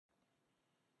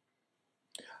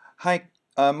Hi,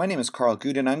 my name is Karl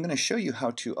Gude, and I'm going to show you how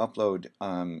to export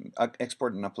and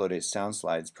upload a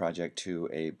Soundslides project to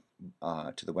the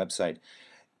website.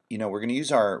 We're going to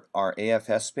use our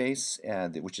AFS space,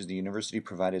 which is the university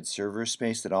provided server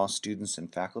space that all students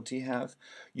and faculty have.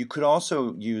 You could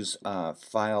also use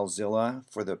FileZilla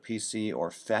for the PC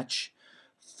or Fetch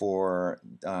for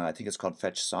I think it's called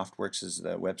Fetch Softworks is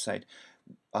the website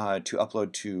to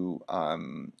upload to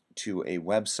a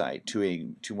website,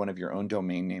 to one of your own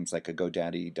domain names like a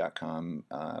GoDaddy.com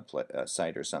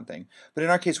site or something. But in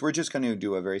our case, we're just going to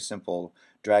do a very simple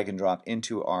drag and drop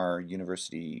into our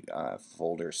university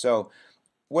folder. So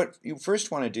what you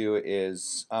first want to do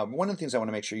is, one of the things I want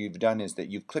to make sure you've done is that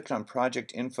you've clicked on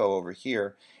project info over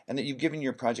here and that you've given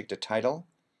your project a title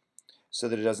so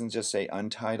that it doesn't just say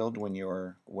untitled when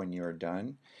you're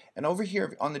done. And over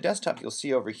here on the desktop, you'll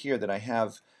see over here that I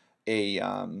have the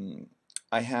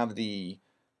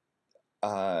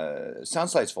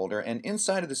Soundslides folder, and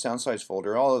inside of the Soundslides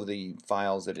folder, all of the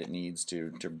files that it needs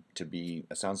to be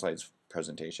a Soundslides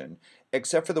presentation,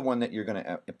 except for the one that you're going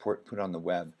to put on the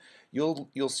web. You'll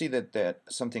see that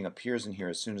something appears in here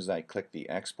as soon as I click the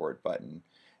export button.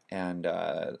 And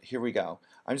here we go.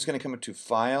 I'm just going to come up to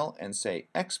File and say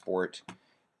Export,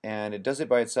 and it does it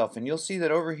by itself. And you'll see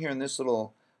that over here in this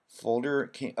little folder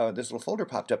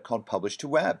popped up called Publish to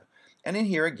Web. And in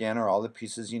here again are all the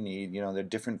pieces you need. There are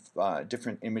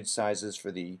different image sizes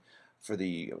for the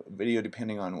video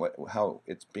depending on how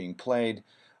it's being played.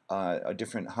 A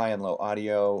different high and low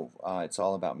audio. It's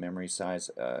all about memory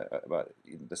size, about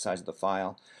the size of the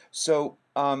file. So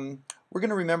we're going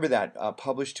to remember that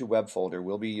publish to web folder.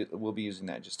 We'll be using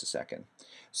that in just a second.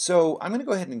 So I'm going to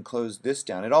go ahead and close this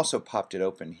down. It also popped it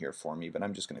open here for me, but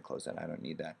I'm just going to close that. I don't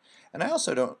need that. And I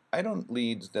don't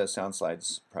lead the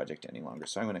Soundslides project any longer,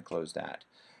 so I'm going to close that.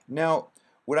 Now,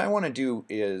 what I want to do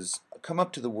is come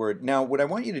up to the word. Now, what I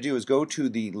want you to do is go to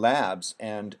the labs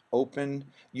and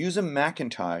use a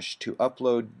Macintosh to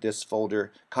upload this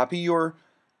folder. Copy your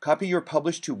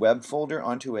publish to web folder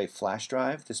onto a flash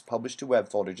drive. This publish to web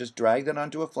folder, just drag that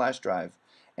onto a flash drive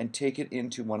and take it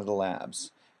into one of the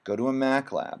labs. Go to a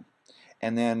Mac lab,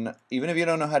 and then even if you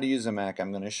don't know how to use a Mac, I'm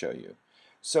going to show you.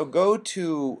 So go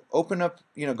to turn on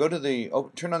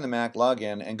the Mac, log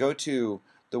in, and go to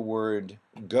the word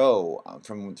Go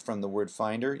from the word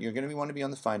Finder. You're going to want to be on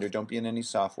the Finder. Don't be in any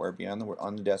software. Be on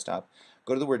the desktop.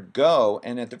 Go to the word Go,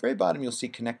 and at the very bottom you'll see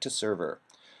Connect to Server.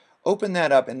 Open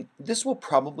that up, and this will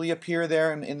probably appear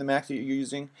there in the Mac that you're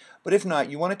using. But if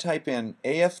not, you want to type in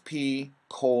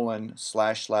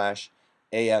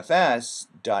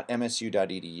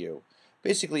afp://afs.msu.edu.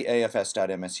 Basically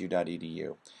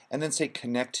afs.msu.edu, and then say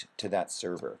connect to that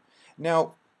server.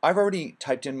 Now, I've already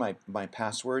typed in my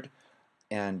password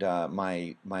and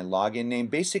my login name.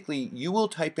 Basically, you will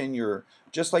type in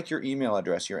just like your email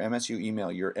address, your MSU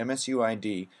email, your MSU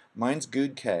ID. Mine's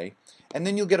GudeK, and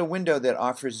then you'll get a window that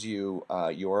offers you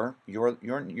your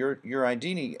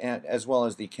ID as well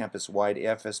as the campus-wide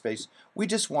AFS space. We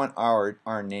just want our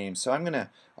name, so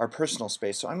our personal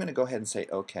space. So I'm gonna go ahead and say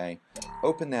OK.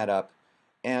 Open that up,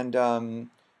 and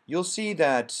you'll see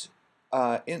that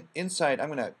inside, I'm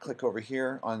going to click over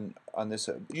here on this.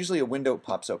 Usually a window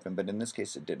pops open, but in this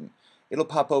case it didn't. It'll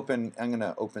pop open. I'm going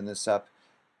to open this up,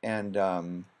 and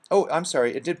oh, I'm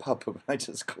sorry, it did pop open. I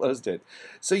just closed it.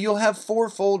 So you'll have 4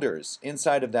 folders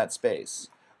inside of that space.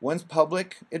 One's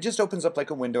public. It just opens up like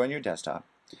a window on your desktop.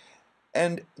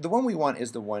 And the one we want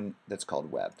is the one that's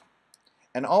called Web.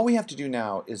 And all we have to do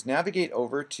now is navigate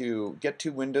over to get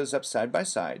 2 windows up side by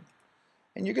side.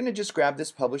 And you're going to just grab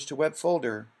this Publish to Web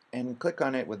folder and click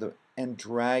on it and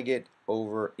drag it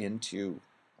over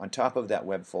on top of that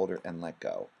web folder and let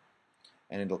go.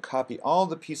 And it'll copy all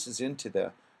the pieces into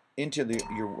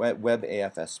your web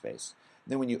AFS space.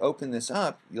 Then when you open this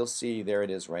up, you'll see there it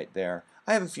is right there.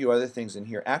 I have a few other things in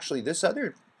here. Actually, this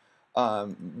other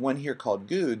one here called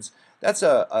Gudes, that's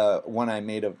a one I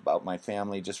made about my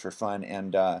family just for fun,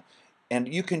 and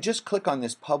you can just click on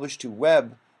this Publish to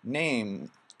Web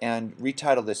name and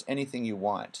retitle this anything you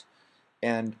want.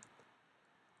 And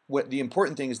the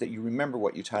important thing is that you remember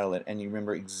what you title it, and you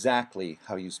remember exactly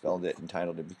how you spelled it and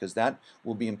titled it, because that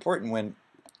will be important when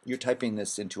you're typing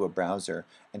this into a browser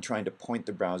and trying to point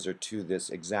the browser to this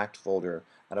exact folder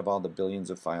out of all the billions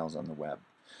of files on the web.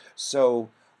 So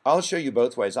I'll show you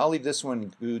both ways. I'll leave this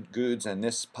one Gudes and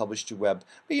this Publish to Web,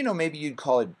 but maybe you'd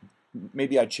call it,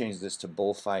 maybe I'd change this to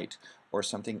Bullfight or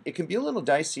something. It can be a little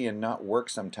dicey and not work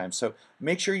sometimes, so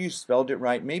make sure you spelled it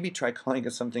right. Maybe try calling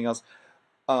it something else.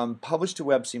 Publish to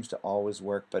Web seems to always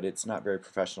work, but it's not very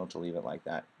professional to leave it like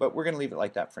that. But we're going to leave it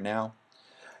like that for now.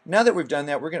 Now that we've done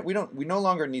that, we no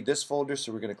longer need this folder,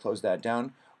 so we're going to close that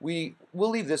down. we'll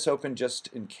leave this open just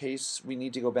in case we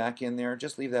need to go back in there.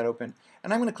 Just leave that open.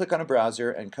 And I'm going to click on a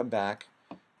browser and come back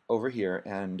over here,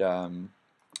 and I'm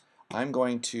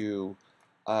going to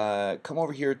come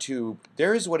over here to,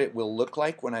 there is what it will look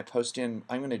like when I post in.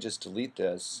 I'm going to just delete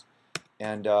this,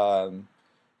 and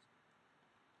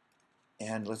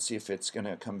let's see if it's going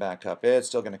to come back up. It's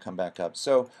still going to come back up.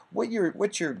 So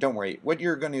don't worry, what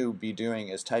you're going to be doing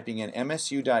is typing in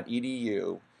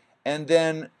msu.edu, and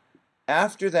then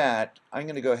after that, I'm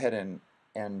going to go ahead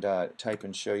and type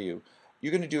and show you.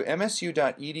 You're going to do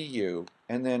msu.edu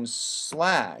and then /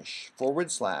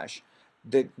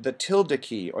 the tilde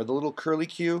key, or the little curly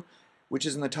Q, which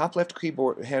is in the top left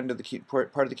keyboard hand of the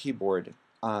part of the keyboard.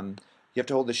 You have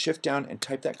to hold the shift down and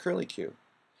type that curly Q,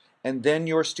 and then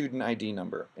your student ID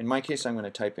number. In my case, I'm going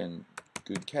to type in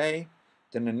Gude K,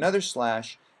 then another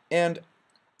 /, and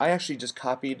I actually just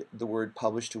copied the word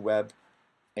publish to web,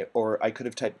 or I could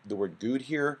have typed the word Gude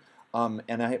here, but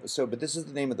this is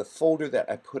the name of the folder that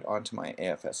I put onto my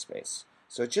AFS space.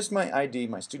 So it's just my ID,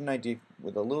 my student ID,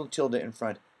 with a little tilde in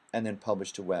front, and then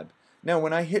publish to web. Now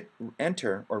when I hit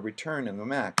enter or return in the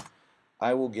Mac,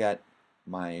 I will get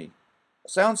my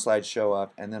Soundslides show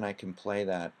up, and then I can play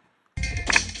that.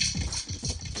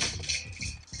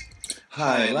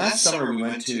 Hi, last summer we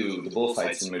went to the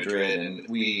bullfights in Madrid, and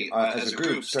we, as a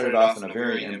group, started off in a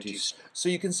very empty. So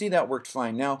you can see that worked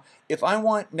fine. Now, if I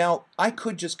want, I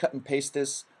could just cut and paste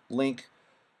this link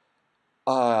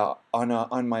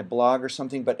on my blog or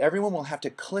something, but everyone will have to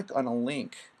click on a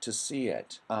link to see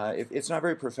it. It's not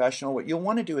very professional. What you'll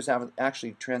want to do is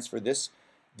actually transfer this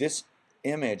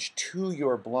image to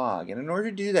your blog, and in order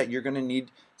to do that, you're going to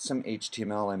need some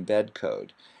HTML embed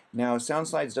code. Now,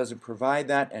 Soundslides doesn't provide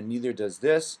that, and neither does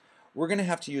this. We're going to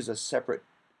have to use a separate,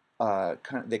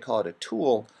 they call it a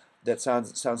tool that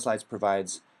Soundslides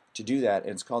provides to do that,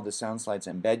 and it's called the Soundslides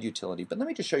Embed utility. But let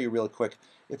me just show you real quick.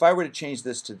 If I were to change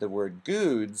this to the word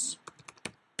Gudes,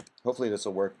 hopefully this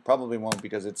will work. Probably won't,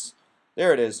 because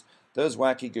there it is, those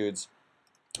wacky Gudes.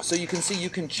 So you can see you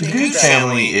can change the Gude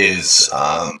family is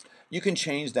you can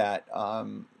change that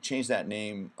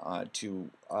name to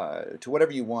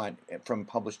whatever you want from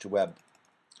publish to web.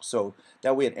 So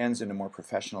that way it ends in a more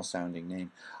professional sounding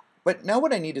name. But now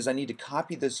what I need to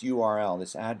copy this URL,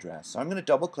 this address. So I'm going to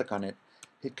double click on it,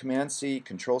 hit Command C,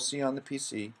 Control C on the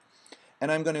PC, and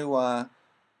I'm going to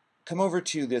come over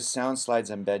to this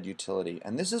Soundslides Embed utility.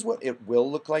 And this is what it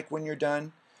will look like when you're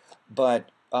done. But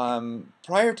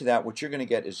prior to that, what you're going to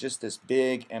get is just this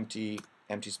big empty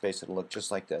space. It'll look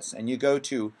just like this. And you go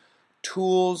to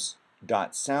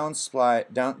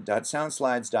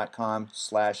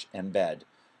tools.soundslides.com/embed.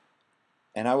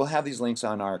 And I will have these links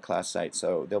on our class site,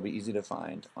 so they'll be easy to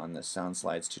find on the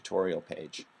Soundslides tutorial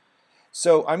page.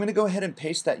 So I'm going to go ahead and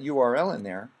paste that URL in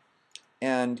there,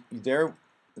 and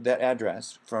that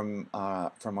address from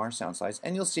our Soundslides,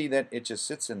 and you'll see that it just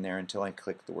sits in there until I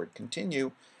click the word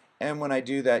continue. And when I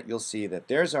do that, you'll see that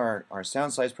there's our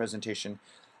Soundslides presentation,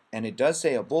 and it does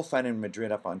say a bullfight in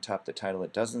Madrid up on top, the title.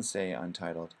 It doesn't say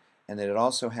Untitled, and then it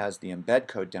also has the embed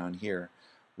code down here,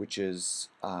 which is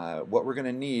what we're going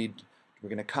to need. We're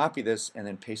going to copy this and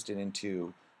then paste it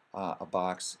into a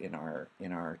box in our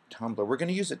Tumblr. We're going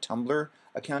to use a Tumblr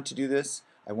account to do this.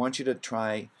 I want you to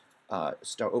try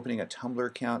start opening a Tumblr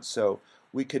account, so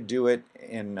we could do it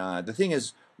in. The thing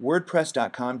is,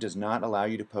 WordPress.com does not allow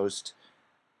you to post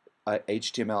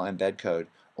HTML embed code.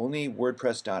 Only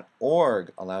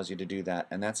WordPress.org allows you to do that,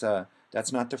 and that's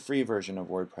not the free version of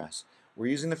WordPress. We're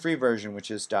using the free version,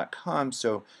 which is .com,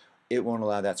 so it won't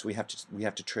allow that. So we have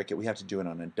to trick it. We have to do it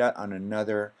on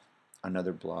another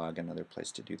blog, another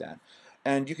place to do that.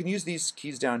 And you can use these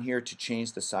keys down here to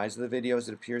change the size of the video as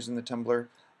it appears in the Tumblr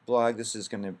blog. This is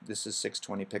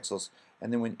 620 pixels,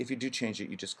 and then if you do change it,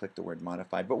 you just click the word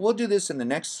modify. But we'll do this in the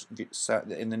next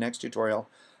tutorial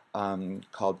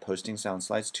called Posting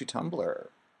Soundslides to Tumblr.